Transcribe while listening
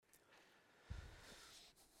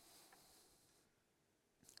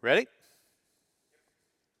Ready?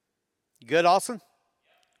 Good, Austin?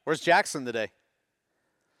 Where's Jackson today?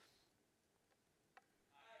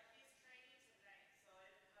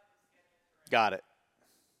 Got it.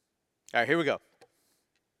 All right, here we go.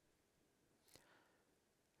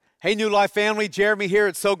 Hey, New Life family, Jeremy here.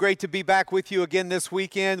 It's so great to be back with you again this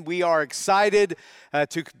weekend. We are excited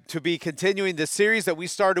to be continuing the series that we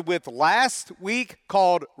started with last week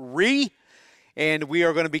called And we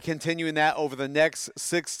are going to be continuing that over the next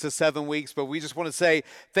 6 to 7 weeks. But we just want to say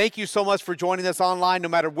thank you so much for joining us online, no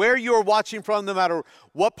matter where you are watching from, no matter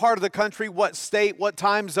what part of the country, what state, what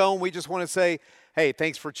time zone. We just want to say, hey,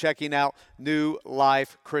 thanks for checking out New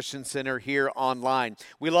Life Christian Center here online.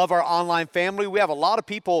 We love our online family. We have a lot of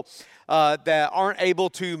people that aren't able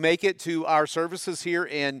to make it to our services here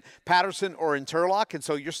in Patterson or in Turlock, and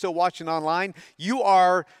so you're still watching online. You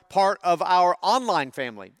are part of our online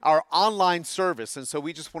family, our online service, and so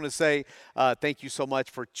we just want to say thank you so much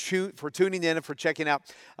for tuning in and for checking out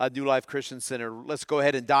New Life Christian Center. Let's go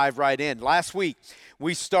ahead and dive right in. Last week,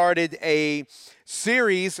 we started a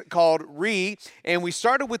series called and we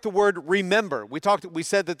started with the word remember. We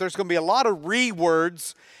said that there's going to be a lot of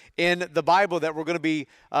words in the Bible that we're going to be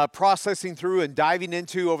processing through and diving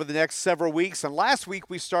into over the next several weeks. And last week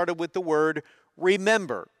we started with the word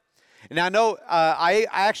remember. And I know I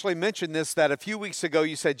actually mentioned this, that a few weeks ago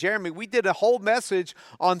you said, Jeremy, we did a whole message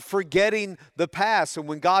on forgetting the past. And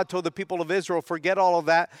when God told the people of Israel, forget all of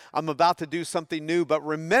that, I'm about to do something new. But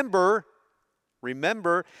remember,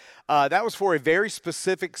 that was for a very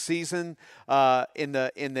specific season in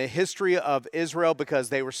the history of Israel, because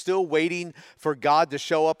they were still waiting for God to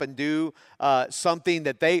show up and do something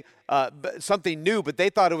something new, but they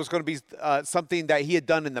thought it was going to be something that he had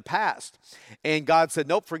done in the past. And God said,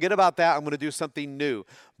 nope, forget about that. I'm going to do something new.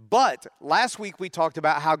 But last week we talked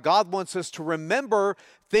about how God wants us to remember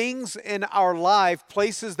things in our life,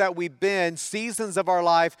 places that we've been, seasons of our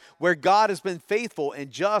life where God has been faithful and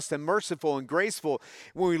just and merciful and graceful.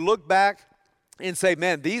 When we look back and say,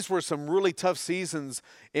 man, these were some really tough seasons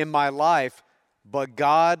in my life, but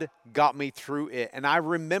God got me through it. And I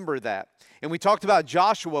remember that. And we talked about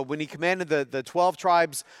Joshua when he commanded the 12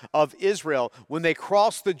 tribes of Israel, when they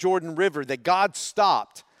crossed the Jordan River, that God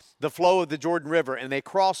stopped the flow of the Jordan River, and they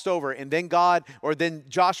crossed over. And then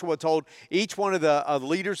Joshua told each one of the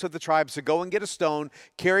leaders of the tribes to go and get a stone,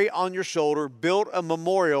 carry it on your shoulder, build a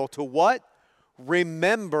memorial to what?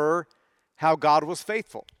 Remember how God was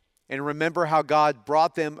faithful. And remember how God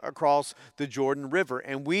brought them across the Jordan River.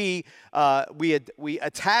 And we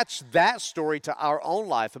attached that story to our own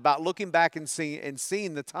life, about looking back and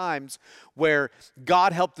seeing the times where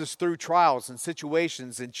God helped us through trials and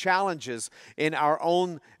situations and challenges in our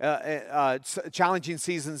own challenging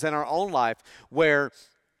seasons in our own life, where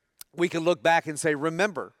we can look back and say,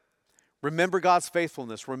 remember God's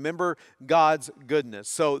faithfulness, remember God's goodness.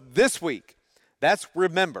 So this week, that's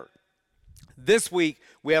remember. This week,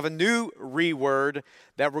 we have a new word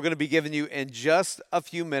that we're going to be giving you in just a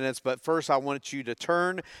few minutes. But first, I want you to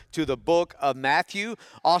turn to the book of Matthew.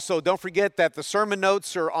 Also, don't forget that the sermon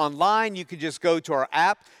notes are online. You can just go to our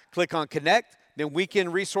app, click on Connect, then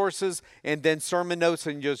Weekend Resources, and then Sermon Notes,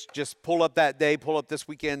 and just pull up that day, pull up this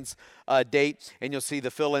weekend's date, and you'll see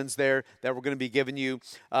the fill-ins there that we're going to be giving you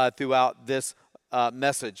throughout this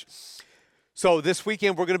message. So this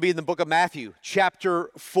weekend, we're going to be in the book of Matthew,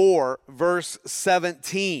 chapter 4, verse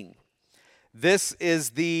 17. This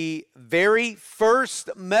is the very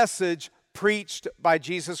first message preached by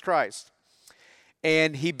Jesus Christ.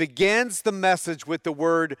 And he begins the message with the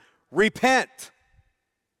word repent.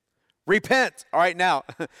 Repent. All right, now,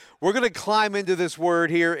 we're going to climb into this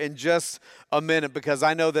word here in just a minute, because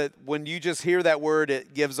I know that when you just hear that word,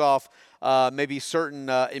 it gives off maybe certain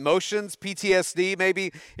emotions, PTSD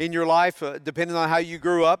maybe in your life, depending on how you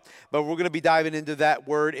grew up. But we're going to be diving into that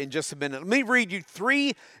word in just a minute. Let me read you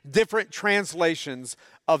 3 different translations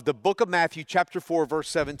of the book of Matthew, chapter 4, verse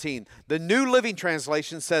 17. The New Living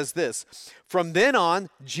Translation says this: from then on,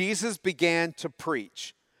 Jesus began to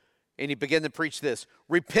preach. And he began to preach this: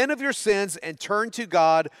 repent of your sins and turn to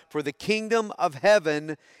God, for the kingdom of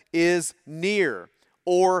heaven is near,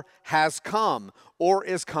 or has come, or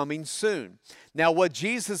is coming soon. Now, what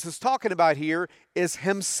Jesus is talking about here is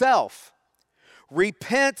himself.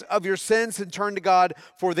 Repent of your sins and turn to God,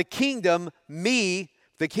 for the kingdom, the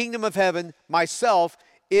kingdom of heaven, myself,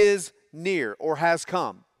 is near, or has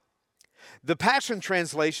come. The Passion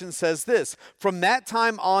Translation says this: from that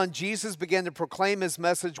time on, Jesus began to proclaim his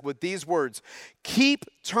message with these words: keep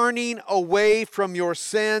turning away from your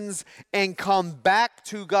sins and come back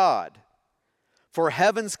to God, for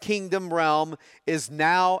heaven's kingdom realm is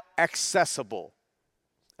now accessible.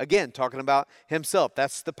 Again, talking about himself.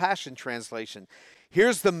 That's the Passion Translation.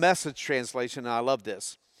 Here's the Message Translation, and I love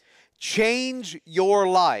this. Change your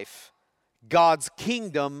life. God's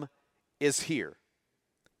kingdom is here.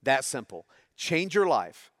 That simple. Change your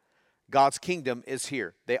life. God's kingdom is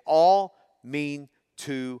here. They all mean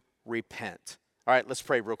to repent. All right, let's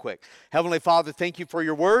pray real quick. Heavenly Father, thank you for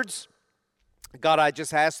your words. God, I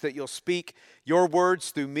just ask that you'll speak your words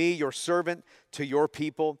through me, your servant, to your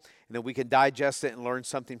people, and that we can digest it and learn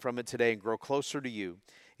something from it today and grow closer to you.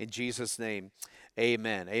 In Jesus' name,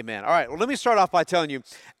 amen. Amen. All right, well, let me start off by telling you,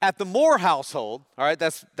 at the Moore household, all right,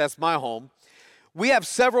 that's my home, we have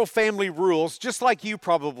several family rules, just like you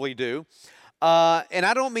probably do. And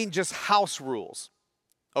I don't mean just house rules.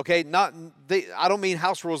 Okay, I don't mean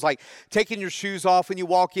house rules like taking your shoes off when you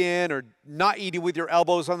walk in, or not eating with your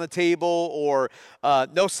elbows on the table, or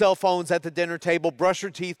no cell phones at the dinner table, brush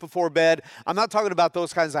your teeth before bed. I'm not talking about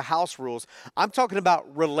those kinds of house rules. I'm talking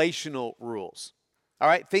about relational rules. All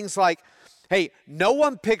right, things like, hey, no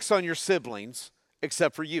one picks on your siblings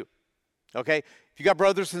except for you. Okay, if you got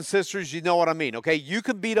brothers and sisters, you know what I mean. Okay, you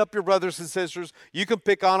can beat up your brothers and sisters, you can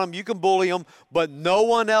pick on them, you can bully them, but no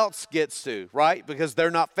one else gets to, right? Because they're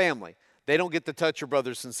not family. They don't get to touch your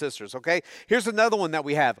brothers and sisters, okay? Here's another one that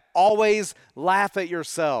we have. Always laugh at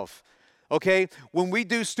yourself, okay? When we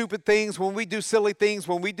do stupid things, when we do silly things,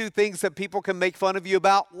 when we do things that people can make fun of you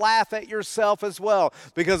about, laugh at yourself as well.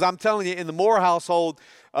 Because I'm telling you, in the Moore household,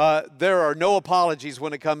 there are no apologies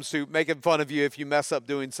when it comes to making fun of you if you mess up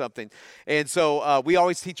doing something. And so we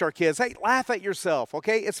always teach our kids, hey, laugh at yourself,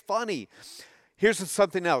 okay? It's funny. Here's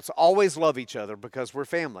something else. Always love each other because we're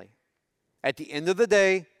family. At the end of the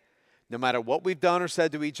day, no matter what we've done or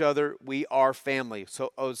said to each other, we are family.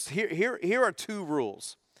 So here are two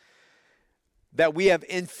rules that we have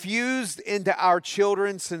infused into our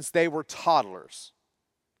children since they were toddlers.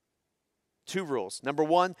 Two rules. Number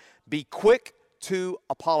one, be quick to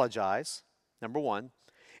apologize, number one.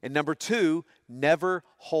 And number two, never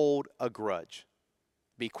hold a grudge.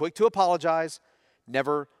 Be quick to apologize,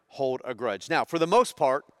 never hold a grudge. Now, for the most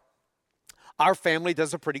part, our family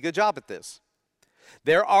does a pretty good job at this.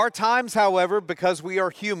 There are times, however, because we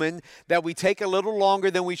are human, that we take a little longer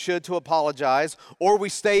than we should to apologize, or we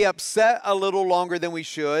stay upset a little longer than we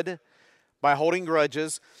should by holding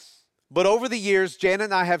grudges. But over the years, Janet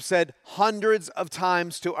and I have said hundreds of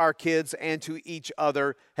times to our kids and to each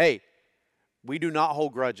other, hey, we do not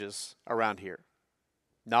hold grudges around here.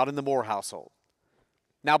 Not in the Moore household.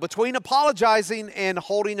 Now, between apologizing and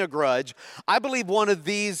holding a grudge, I believe one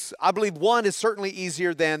is certainly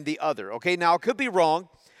easier than the other. Okay, now I could be wrong,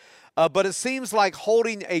 but it seems like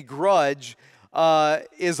holding a grudge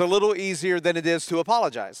is a little easier than it is to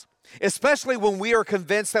apologize, especially when we are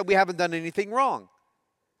convinced that we haven't done anything wrong.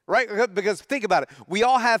 Right? Because think about it. We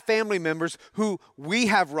all have family members who we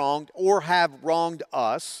have wronged or have wronged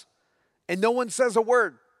us, and no one says a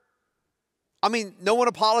word. I mean, no one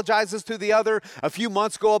apologizes to the other. A few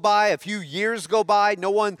months go by, a few years go by.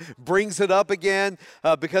 No one brings it up again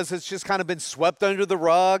because it's just kind of been swept under the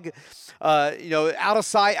rug, out of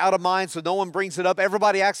sight, out of mind, so no one brings it up.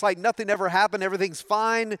 Everybody acts like nothing ever happened. Everything's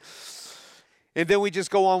fine. And then we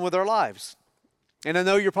just go on with our lives. And I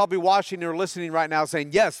know you're probably watching or listening right now saying,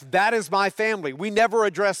 yes, that is my family. We never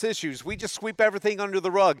address issues. We just sweep everything under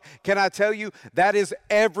the rug. Can I tell you, that is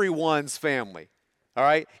everyone's family. All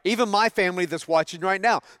right? Even my family that's watching right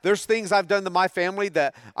now. There's things I've done to my family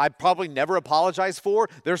that I probably never apologize for.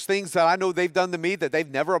 There's things that I know they've done to me that they've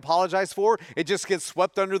never apologized for. It just gets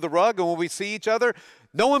swept under the rug, and when we see each other,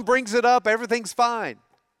 no one brings it up. Everything's fine.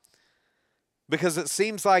 Because it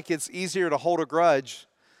seems like it's easier to hold a grudge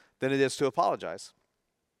than it is to apologize.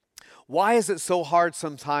 Why is it so hard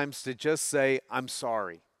sometimes to just say, I'm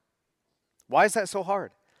sorry? Why is that so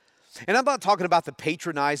hard? And I'm not talking about the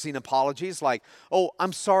patronizing apologies like, oh,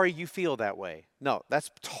 I'm sorry you feel that way. No,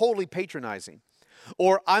 that's totally patronizing.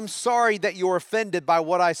 Or I'm sorry that you're offended by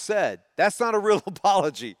what I said. That's not a real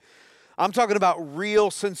apology. I'm talking about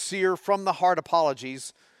real, sincere, from the heart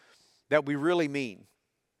apologies that we really mean.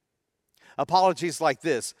 Apologies like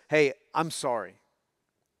this. Hey, I'm sorry.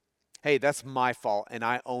 Hey, that's my fault and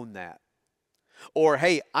I own that. Or,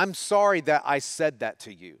 hey, I'm sorry that I said that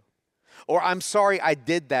to you. Or, I'm sorry I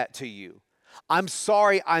did that to you. I'm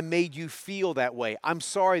sorry I made you feel that way. I'm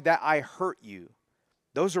sorry that I hurt you.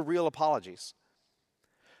 Those are real apologies.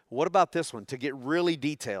 What about this one? To get really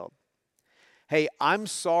detailed. Hey, I'm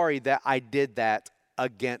sorry that I did that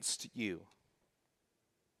against you.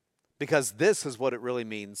 Because this is what it really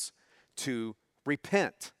means to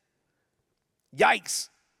repent. Yikes.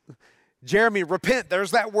 Jeremy, repent.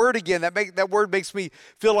 There's that word again. That word makes me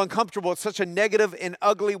feel uncomfortable. It's such a negative and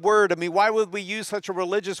ugly word. I mean, why would we use such a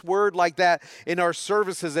religious word like that in our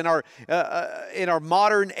services, in our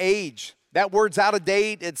modern age? That word's out of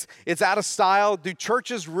date. It's out of style. Do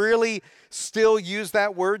churches really still use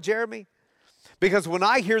that word, Jeremy? Because when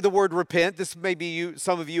I hear the word repent, this may be you,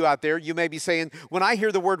 some of you out there, you may be saying, when I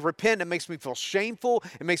hear the word repent, it makes me feel shameful.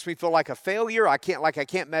 It makes me feel like a failure. I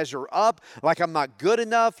can't measure up, like I'm not good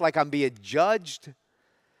enough, like I'm being judged.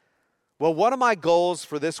 Well, one of my goals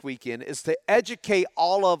for this weekend is to educate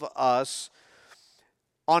all of us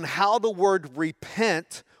on how the word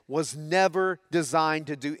repent was never designed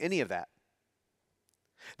to do any of that.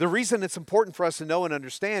 The reason it's important for us to know and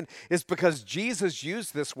understand is because Jesus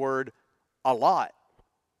used this word a lot,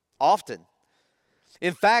 often.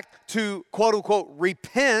 In fact, to quote unquote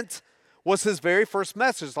repent was his very first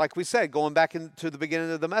message, like we said, going back into the beginning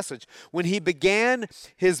of the message. When he began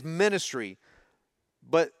his ministry,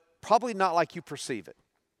 but probably not like you perceive it.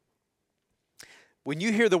 When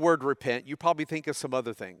you hear the word repent, you probably think of some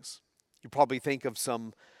other things. You probably think of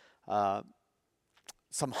some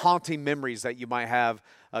haunting memories that you might have,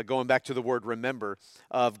 going back to the word remember,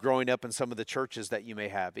 of growing up in some of the churches that you may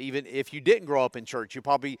have. Even if you didn't grow up in church, you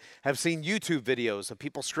probably have seen YouTube videos of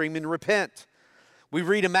people screaming, repent. We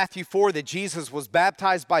read in Matthew 4 that Jesus was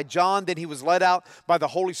baptized by John, then he was led out by the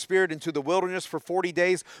Holy Spirit into the wilderness for 40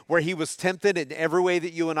 days where he was tempted in every way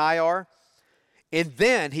that you and I are. And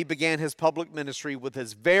then he began his public ministry with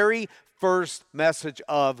his very first message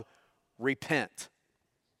of repent.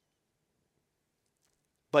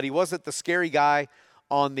 But he wasn't the scary guy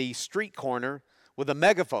on the street corner with a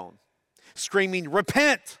megaphone screaming,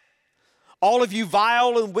 repent, all of you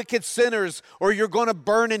vile and wicked sinners, or you're going to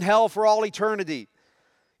burn in hell for all eternity.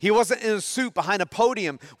 He wasn't in a suit behind a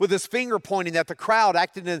podium with his finger pointing at the crowd,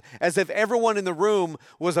 acting as if everyone in the room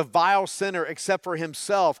was a vile sinner except for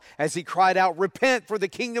himself, as he cried out, repent, for the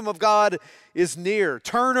kingdom of God is near.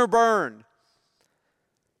 Turn or burn.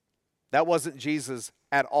 That wasn't Jesus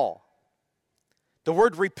at all. The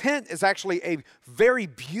word repent is actually a very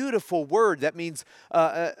beautiful word. That means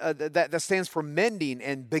that stands for mending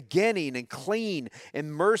and beginning and clean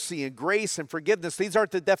and mercy and grace and forgiveness. These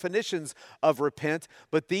aren't the definitions of repent,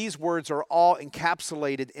 but these words are all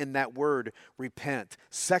encapsulated in that word repent.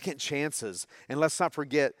 Second chances. And let's not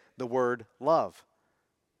forget the word love.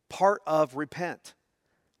 Part of repent.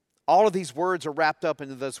 All of these words are wrapped up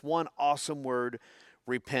into this one awesome word,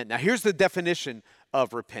 repent. Now here's the definition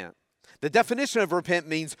of repent. The definition of repent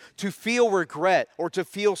means to feel regret or to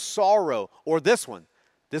feel sorrow, or this one.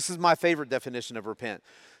 This is my favorite definition of repent.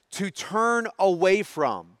 To turn away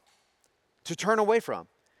from. To turn away from.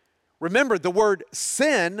 Remember, the word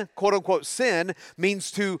sin, quote unquote sin,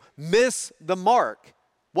 means to miss the mark.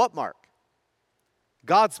 What mark?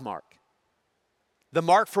 God's mark. The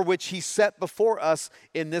mark for which he set before us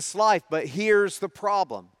in this life. But here's the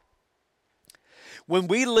problem. When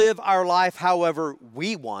we live our life however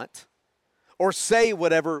we want, or say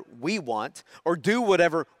whatever we want, or do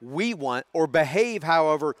whatever we want, or behave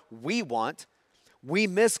however we want, we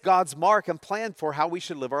miss God's mark and plan for how we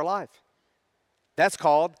should live our life. That's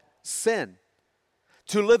called sin.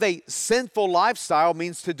 To live a sinful lifestyle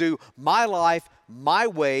means to do my life my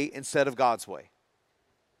way instead of God's way.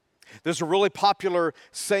 There's a really popular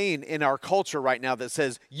saying in our culture right now that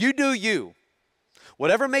says, you do you.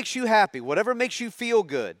 Whatever makes you happy, whatever makes you feel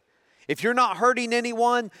good. If you're not hurting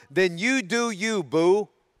anyone, then you do you, boo.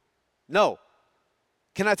 No.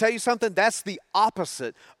 Can I tell you something? That's the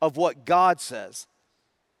opposite of what God says.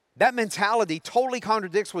 That mentality totally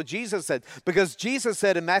contradicts what Jesus said, because Jesus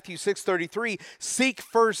said in Matthew 6:33, seek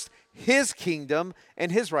first his kingdom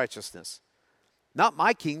and his righteousness. Not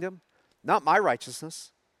my kingdom, not my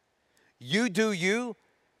righteousness. You do you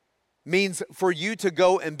means for you to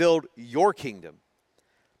go and build your kingdom.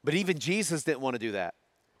 But even Jesus didn't want to do that.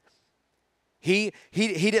 He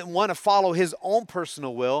didn't want to follow his own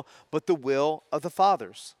personal will, but the will of the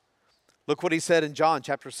Father's. Look what he said in John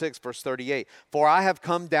chapter 6, verse 38. For I have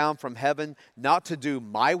come down from heaven not to do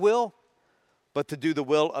my will, but to do the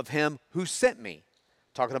will of him who sent me.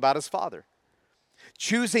 Talking about his Father.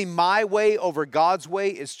 Choosing my way over God's way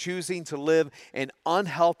is choosing to live an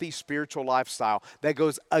unhealthy spiritual lifestyle that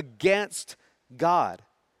goes against God.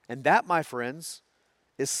 And that, my friends,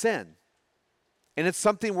 is sin. And it's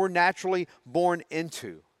something we're naturally born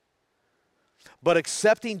into. But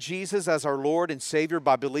accepting Jesus as our Lord and Savior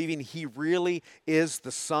by believing he really is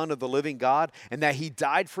the Son of the living God and that he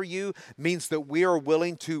died for you means that we are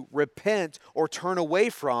willing to repent or turn away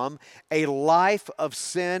from a life of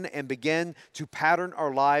sin and begin to pattern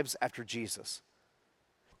our lives after Jesus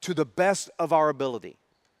to the best of our ability.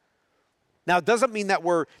 Now, it doesn't mean that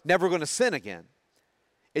we're never going to sin again.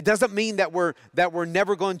 It doesn't mean that we're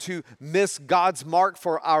never going to miss God's mark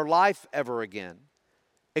for our life ever again.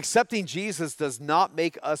 Accepting Jesus does not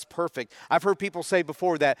make us perfect. I've heard people say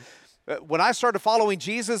before that when I started following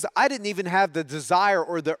Jesus, I didn't even have the desire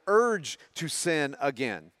or the urge to sin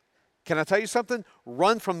again. Can I tell you something?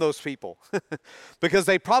 Run from those people because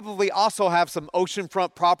they probably also have some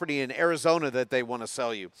oceanfront property in Arizona that they want to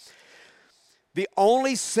sell you. The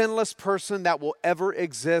only sinless person that will ever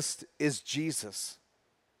exist is Jesus.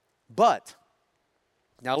 But,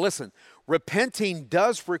 now listen, repenting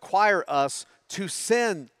does require us to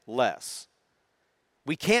sin less.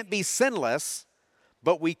 We can't be sinless,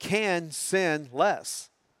 but we can sin less.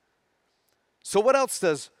 So what else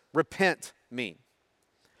does repent mean?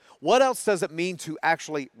 What else does it mean to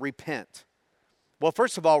actually repent? Well,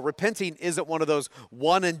 first of all, repenting isn't one of those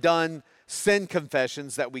one and done sin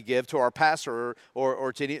confessions that we give to our pastor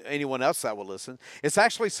or to anyone else that will listen. It's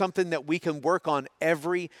actually something that we can work on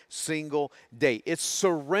every single day. It's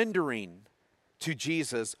surrendering to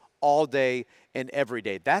Jesus all day and every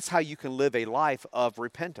day. That's how you can live a life of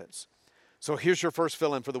repentance. So here's your first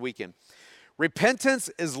fill-in for the weekend. Repentance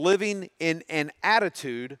is living in an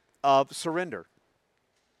attitude of surrender.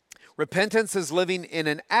 Repentance is living in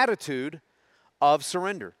an attitude of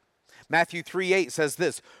surrender. Matthew 3:8 says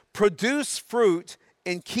this, produce fruit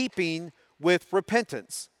in keeping with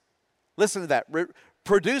repentance. Listen to that.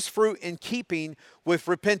 Produce fruit in keeping with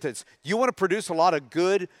repentance. You want to produce a lot of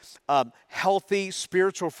good, healthy,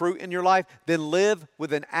 spiritual fruit in your life? Then live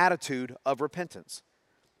with an attitude of repentance.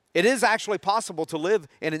 It is actually possible to live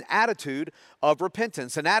in an attitude of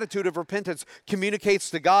repentance. An attitude of repentance communicates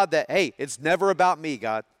to God that, hey, it's never about me,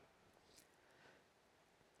 God.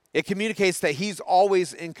 It communicates that He's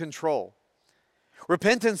always in control.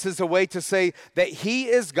 Repentance is a way to say that He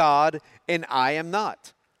is God and I am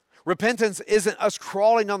not. Repentance isn't us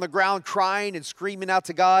crawling on the ground, crying and screaming out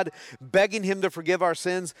to God, begging Him to forgive our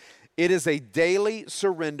sins. It is a daily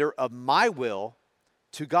surrender of my will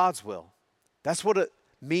to God's will. That's what it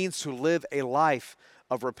means to live a life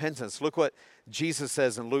of repentance. Look what Jesus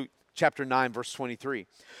says in Luke chapter 9, verse 23.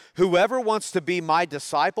 Whoever wants to be my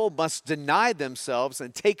disciple must deny themselves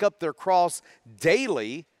and take up their cross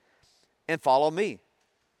daily and follow me.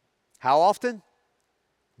 How often?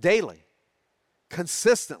 Daily.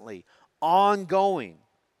 Consistently. Ongoing.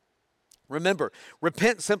 Remember,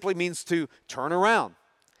 repent simply means to turn around,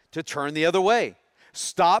 to turn the other way.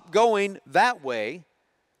 Stop going that way.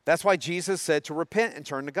 That's why Jesus said to repent and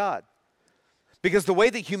turn to God. Because the way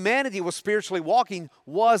that humanity was spiritually walking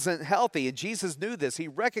wasn't healthy. And Jesus knew this. He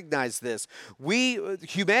recognized this.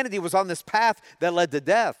 Humanity was on this path that led to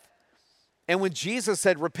death. And when Jesus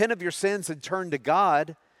said, repent of your sins and turn to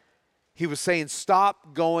God, He was saying,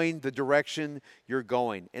 stop going the direction you're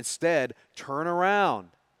going. Instead, turn around.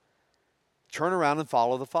 Turn around and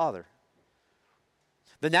follow the Father.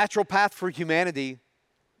 The natural path for humanity,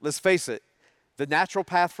 let's face it, the natural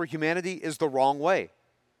path for humanity is the wrong way.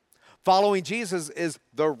 Following Jesus is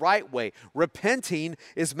the right way. Repenting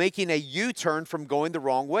is making a U-turn from going the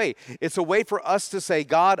wrong way. It's a way for us to say,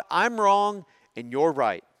 God, I'm wrong and you're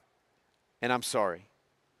right. And I'm sorry.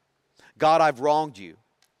 God, I've wronged you.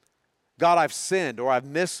 God, I've sinned or I've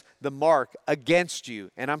missed the mark against you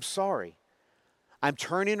and I'm sorry. I'm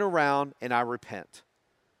turning around and I repent.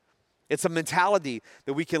 It's a mentality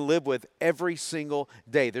that we can live with every single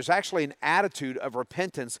day. There's actually an attitude of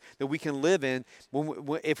repentance that we can live in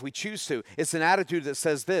if we choose to. It's an attitude that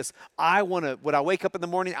says this, when I wake up in the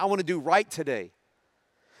morning, I want to do right today.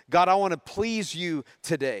 God, I want to please you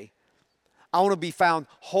today. I want to be found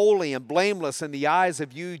holy and blameless in the eyes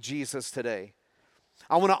of you, Jesus, today.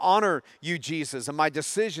 I want to honor you, Jesus, in my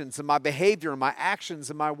decisions, in my behavior, in my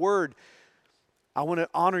actions, in my word. I want to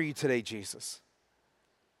honor you today, Jesus.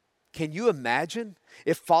 Can you imagine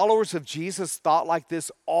if followers of Jesus thought like this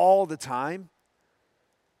all the time?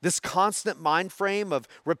 This constant mind frame of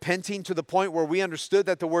repenting to the point where we understood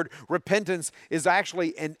that the word repentance is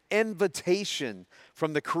actually an invitation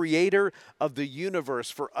from the Creator of the universe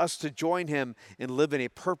for us to join Him in living a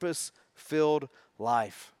purpose-filled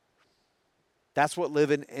life. That's what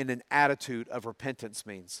living in an attitude of repentance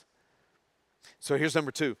means. So here's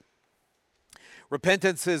number 2.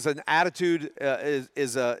 Repentance is an attitude,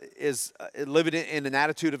 is living in an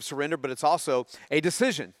attitude of surrender, but it's also a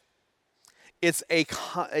decision. It's a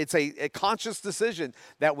conscious decision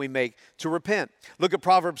that we make to repent. Look at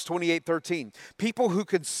Proverbs 28:13. People who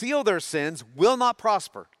conceal their sins will not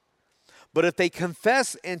prosper, but if they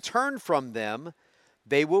confess and turn from them,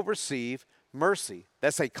 they will receive mercy.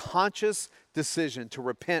 That's a conscious decision to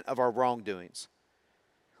repent of our wrongdoings.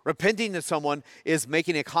 Repenting to someone is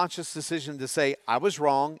making a conscious decision to say, I was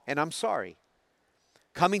wrong and I'm sorry.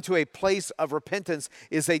 Coming to a place of repentance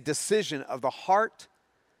is a decision of the heart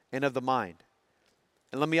and of the mind.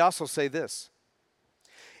 And let me also say this.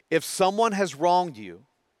 If someone has wronged you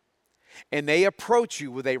and they approach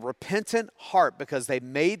you with a repentant heart because they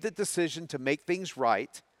made the decision to make things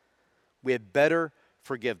right, we had better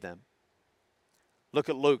forgive them. Look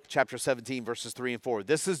at Luke chapter 17, verses 3 and 4.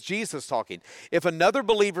 This is Jesus talking. If another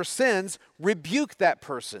believer sins, rebuke that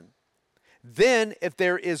person. Then, if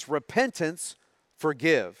there is repentance,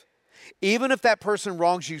 forgive. Even if that person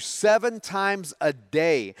wrongs you 7 times a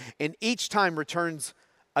day and each time returns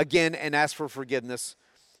again and asks for forgiveness,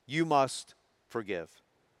 you must forgive.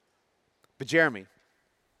 But Jeremy,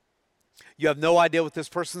 you have no idea what this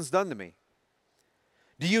person's done to me.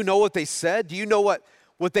 Do you know what they said? Do you know what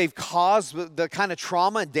they've caused, the kind of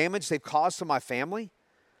trauma and damage they've caused to my family?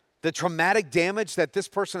 The traumatic damage that this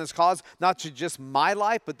person has caused, not to just my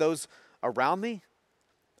life, but those around me?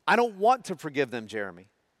 I don't want to forgive them, Jeremy.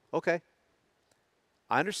 Okay,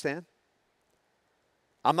 I understand.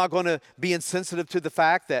 I'm not going to be insensitive to the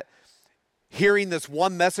fact that hearing this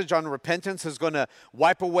one message on repentance is going to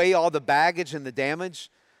wipe away all the baggage and the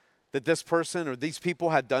damage that this person or these people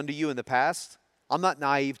had done to you in the past. I'm not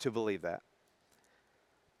naive to believe that.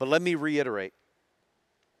 But let me reiterate.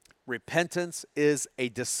 Repentance is a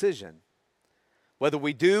decision. Whether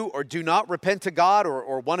we do or do not repent to God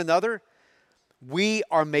or one another, we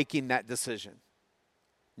are making that decision.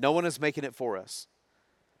 No one is making it for us.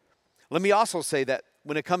 Let me also say that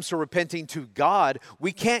when it comes to repenting to God,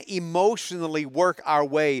 we can't emotionally work our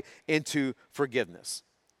way into forgiveness.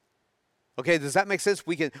 Okay, does that make sense?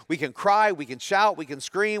 We can cry, we can shout, we can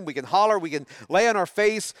scream, we can holler, we can lay on our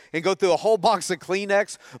face and go through a whole box of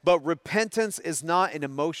Kleenex, but repentance is not an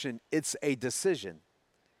emotion, it's a decision.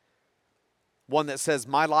 One that says,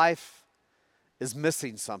 my life is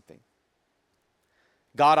missing something.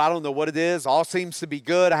 God, I don't know what it is. All seems to be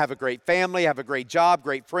good. I have a great family. I have a great job,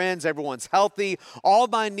 great friends. Everyone's healthy. All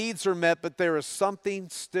my needs are met, but there is something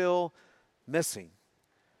still missing.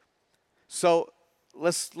 So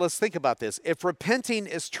let's think about this. If repenting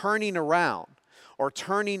is turning around or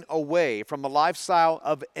turning away from a lifestyle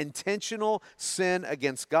of intentional sin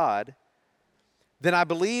against God, then I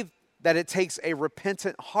believe that it takes a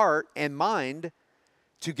repentant heart and mind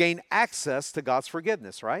to gain access to God's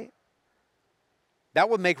forgiveness, right? That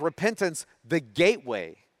would make repentance the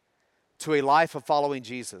gateway to a life of following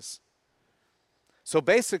Jesus. So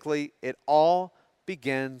basically, it all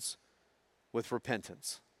begins with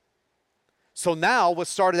repentance. So now what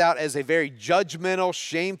started out as a very judgmental,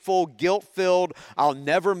 shameful, guilt-filled, I'll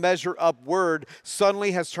never measure up word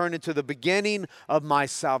suddenly has turned into the beginning of my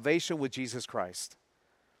salvation with Jesus Christ.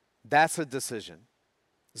 That's a decision.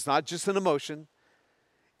 It's not just an emotion.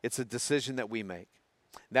 It's a decision that we make.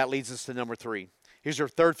 That leads us to number 3. Here's your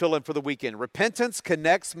third fill-in for the weekend. Repentance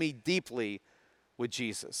connects me deeply with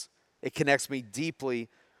Jesus. It connects me deeply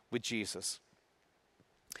with Jesus.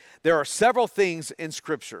 There are several things in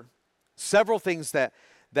Scripture, several things that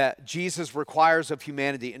Jesus requires of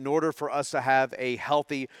humanity in order for us to have a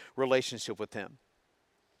healthy relationship with Him.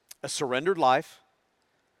 A surrendered life,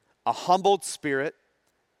 a humbled spirit,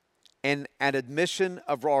 and an admission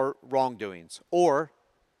of our wrongdoings, or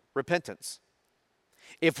repentance.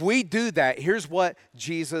 If we do that, here's what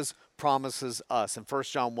Jesus promises us in 1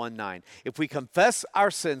 John 1:9. If we confess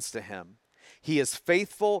our sins to Him, He is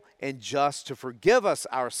faithful and just to forgive us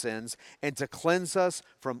our sins and to cleanse us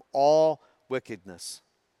from all wickedness.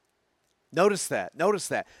 Notice that.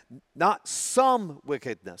 Not some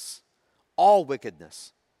wickedness, all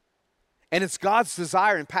wickedness. And it's God's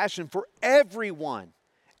desire and passion for everyone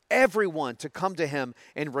to come to Him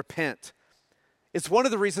and repent. It's one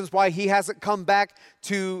of the reasons why He hasn't come back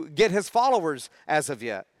to get His followers as of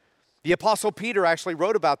yet. The Apostle Peter actually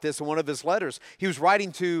wrote about this in one of his letters. He was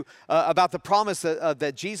writing about the promise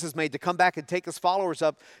that Jesus made to come back and take His followers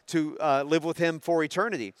up to live with Him for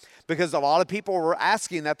eternity. Because a lot of people were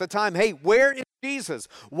asking at the time, hey, where is Jesus?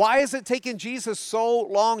 Why is it taking Jesus so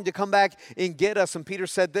long to come back and get us? And Peter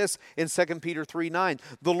said this in 2 Peter 3:9.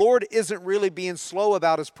 The Lord isn't really being slow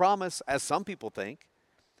about His promise, as some people think.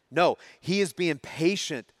 No, He is being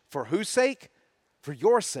patient. For whose sake? For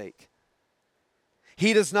your sake.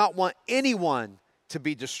 He does not want anyone to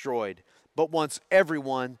be destroyed, but wants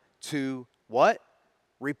everyone to what?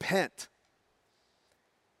 Repent.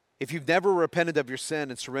 If you've never repented of your sin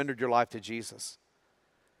and surrendered your life to Jesus,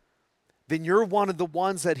 then you're one of the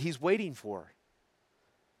ones that He's waiting for.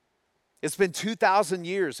 It's been 2,000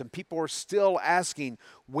 years and people are still asking,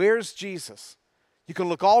 where's Jesus? You can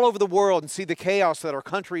look all over the world and see the chaos that our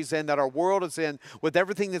country's in, that our world is in, with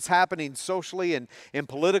everything that's happening socially and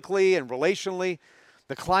politically and relationally.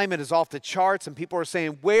 The climate is off the charts, and people are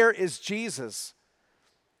saying, where is Jesus?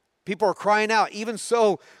 People are crying out, even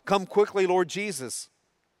so, come quickly, Lord Jesus.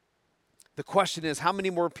 The question is, how many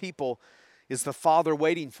more people is the Father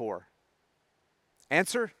waiting for?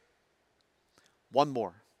 Answer, one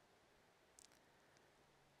more.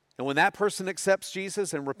 And when that person accepts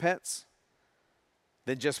Jesus and repents,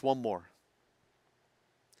 then just one more.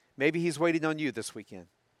 Maybe he's waiting on you this weekend.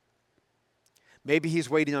 Maybe he's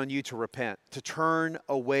waiting on you to repent, to turn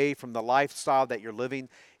away from the lifestyle that you're living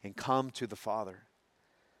and come to the Father.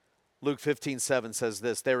 Luke 15:7 says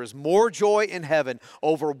this, there is more joy in heaven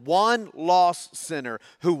over one lost sinner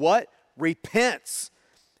who what? Repents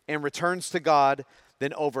and returns to God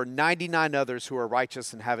than over 99 others who are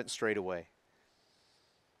righteous and haven't strayed away.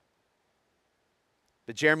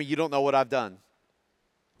 But Jeremy, you don't know what I've done.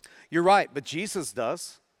 You're right, but Jesus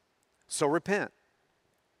does. So repent.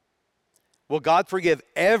 Will God forgive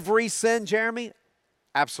every sin, Jeremy?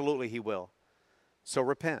 Absolutely, he will. So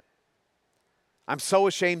repent. I'm so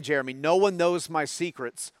ashamed, Jeremy. No one knows my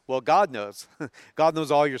secrets. Well, God knows. God knows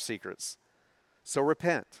all your secrets. So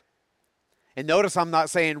repent. And notice I'm not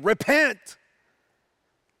saying repent.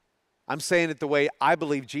 I'm saying it the way I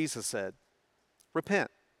believe Jesus said.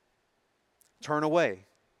 Repent. Turn away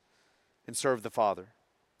and serve the Father.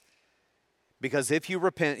 Because if you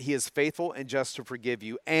repent, he is faithful and just to forgive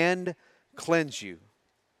you and cleanse you.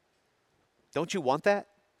 Don't you want that?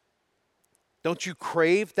 Don't you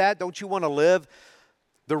crave that? Don't you want to live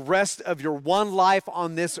the rest of your one life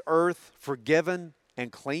on this earth forgiven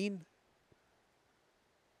and clean?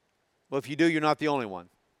 Well, if you do, you're not the only one.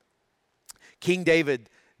 King David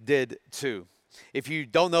did too. If you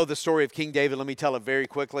don't know the story of King David, let me tell it very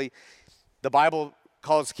quickly. The Bible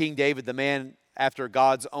calls King David the man after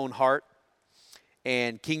God's own heart.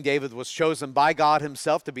 And King David was chosen by God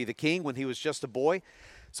himself to be the king when he was just a boy.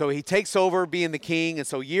 So he takes over being the king, and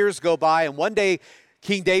so years go by, and one day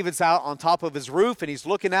King David's out on top of his roof, and he's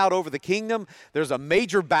looking out over the kingdom. There's a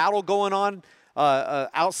major battle going on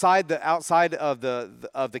outside of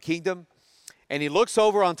the kingdom, and he looks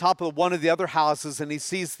over on top of one of the other houses, and he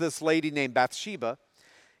sees this lady named Bathsheba,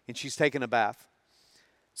 and she's taking a bath.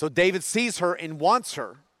 So David sees her and wants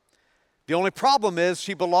her. The only problem is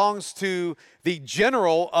she belongs to the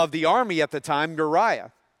general of the army at the time,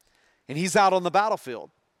 Uriah, and he's out on the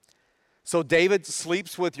battlefield. So David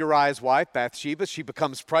sleeps with Uriah's wife, Bathsheba. She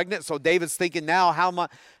becomes pregnant. So David's thinking, now how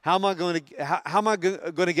am I going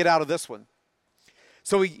to get out of this one?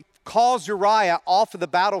 So he calls Uriah off of the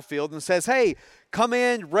battlefield and says, hey, come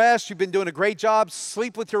in, rest. You've been doing a great job.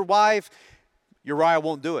 Sleep with your wife. Uriah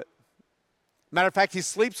won't do it. Matter of fact, he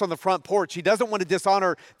sleeps on the front porch. He doesn't want to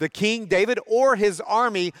dishonor the king, David, or his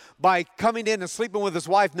army by coming in and sleeping with his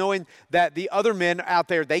wife, knowing that the other men out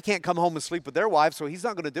there, they can't come home and sleep with their wives, so he's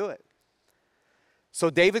not going to do it. So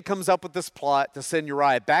David comes up with this plot to send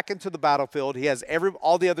Uriah back into the battlefield. He has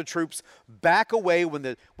all the other troops back away when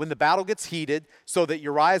the battle gets heated so that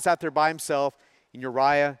Uriah's out there by himself, and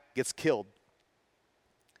Uriah gets killed.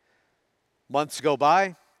 Months go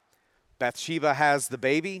by. Bathsheba has the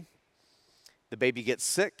baby. The baby gets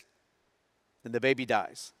sick, and the baby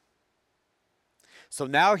dies. So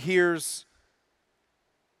now here's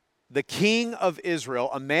the king of Israel,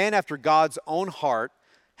 a man after God's own heart,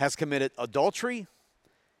 has committed adultery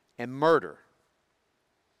and murder.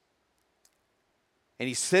 And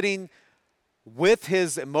he's sitting with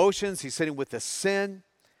his emotions. He's sitting with the sin.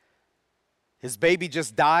 His baby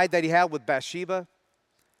just died that he had with Bathsheba.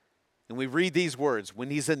 And we read these words. When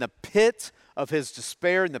he's in the pit of his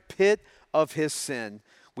despair, in the pit of his sin,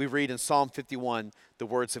 we read in Psalm 51 the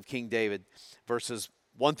words of King David, verses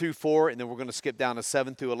 1 through 4, and then we're going to skip down to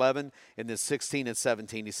 7 through 11, and then 16 and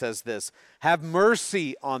 17. He says this, have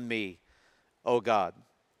mercy on me, O God,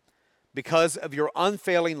 because of your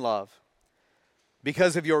unfailing love,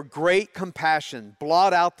 because of your great compassion,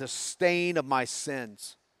 blot out the stain of my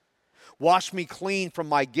sins. Wash me clean from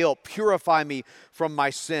my guilt, purify me from my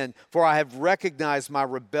sin, for I have recognized my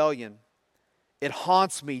rebellion. It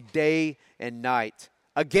haunts me day and night.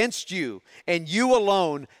 Against you, and you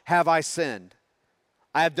alone, have I sinned.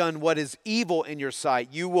 I have done what is evil in your sight.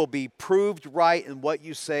 You will be proved right in what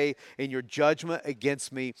you say, and your judgment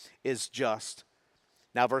against me is just.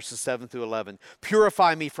 Now verses 7 through 11.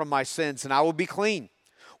 Purify me from my sins, and I will be clean.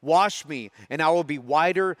 Wash me, and I will be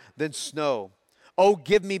whiter than snow. Oh,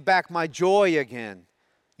 give me back my joy again.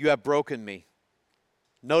 You have broken me.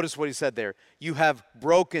 Notice what he said there. You have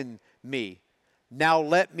broken me. Now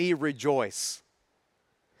let me rejoice.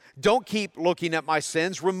 Don't keep looking at my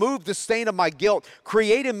sins. Remove the stain of my guilt.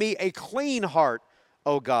 Create in me a clean heart,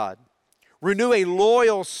 O God. Renew a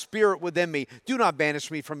loyal spirit within me. Do not banish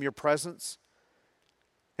me from your presence.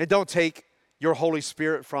 And don't take your Holy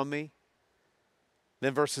Spirit from me.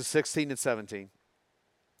 Then verses 16 and 17.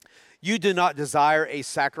 You do not desire a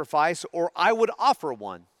sacrifice, or I would offer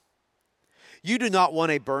one. You do not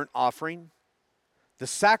want a burnt offering. The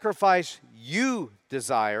sacrifice you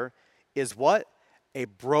desire is what? A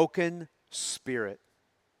broken spirit.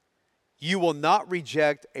 You will not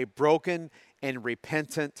reject a broken and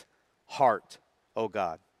repentant heart, O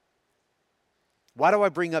God. Why do I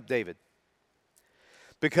bring up David?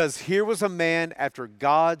 Because here was a man after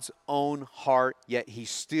God's own heart, yet he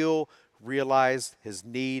still realized his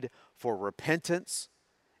need for repentance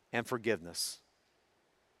and forgiveness.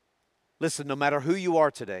 Listen, no matter who you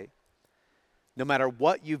are today, no matter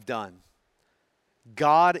what you've done,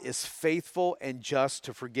 God is faithful and just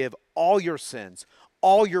to forgive all your sins,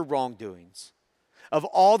 all your wrongdoings. Of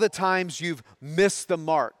all the times you've missed the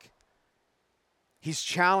mark, He's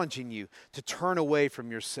challenging you to turn away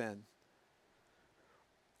from your sin,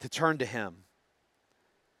 to turn to Him.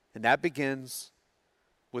 And that begins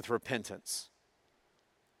with repentance.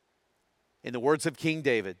 In the words of King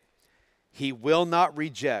David, He will not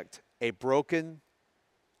reject a broken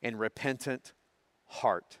and repentant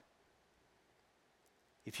heart.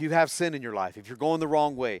 If you have sin in your life, if you're going the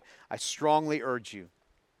wrong way, I strongly urge you,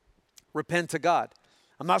 repent to God.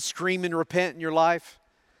 I'm not screaming repent in your life.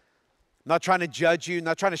 I'm not trying to judge you,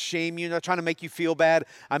 not trying to shame you, not trying to make you feel bad.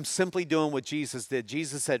 I'm simply doing what Jesus did.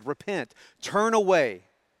 Jesus said, repent, turn away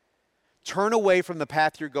from the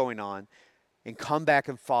path you're going on, and come back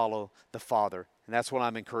and follow the Father. And that's what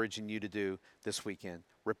I'm encouraging you to do this weekend.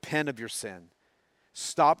 Repent of your sin.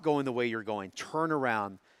 Stop going the way you're going. Turn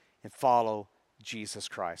around and follow Jesus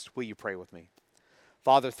Christ. Will you pray with me?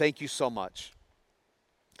 Father, thank you so much.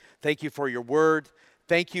 Thank you for your word.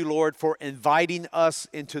 Thank you, Lord, for inviting us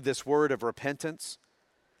into this word of repentance.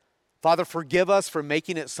 Father, forgive us for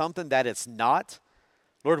making it something that it's not.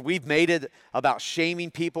 Lord, we've made it about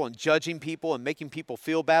shaming people and judging people and making people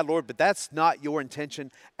feel bad, Lord, but that's not your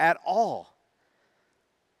intention at all.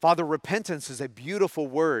 Father, repentance is a beautiful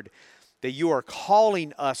word that you are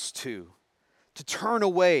calling us to turn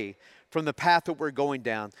away from the path that we're going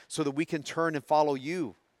down so that we can turn and follow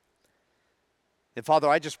you. And Father,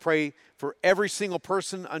 I just pray for every single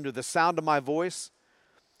person under the sound of my voice,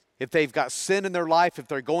 if they've got sin in their life, if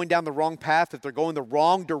they're going down the wrong path, if they're going the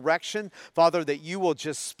wrong direction, Father, that you will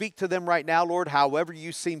just speak to them right now, Lord, however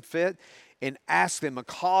you seem fit, and ask them and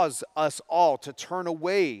cause us all to turn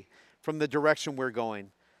away from the direction we're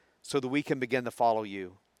going so that we can begin to follow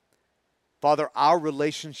you. Father, our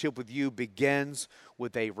relationship with you begins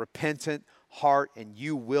with a repentant heart, and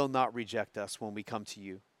you will not reject us when we come to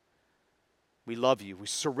you. We love you. We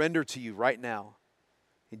surrender to you right now.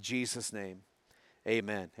 In Jesus' name,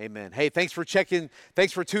 amen. Amen. Hey, thanks for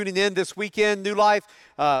tuning in this weekend, New Life.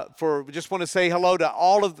 We just want to say hello to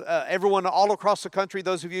all of everyone all across the country.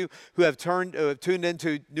 Those of you who have tuned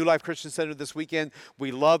into New Life Christian Center this weekend,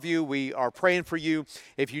 we love you. We are praying for you.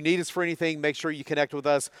 If you need us for anything, make sure you connect with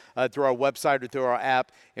us through our website or through our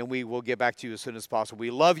app, and we will get back to you as soon as possible.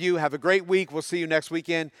 We love you. Have a great week. We'll see you next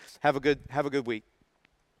weekend. Have a good week.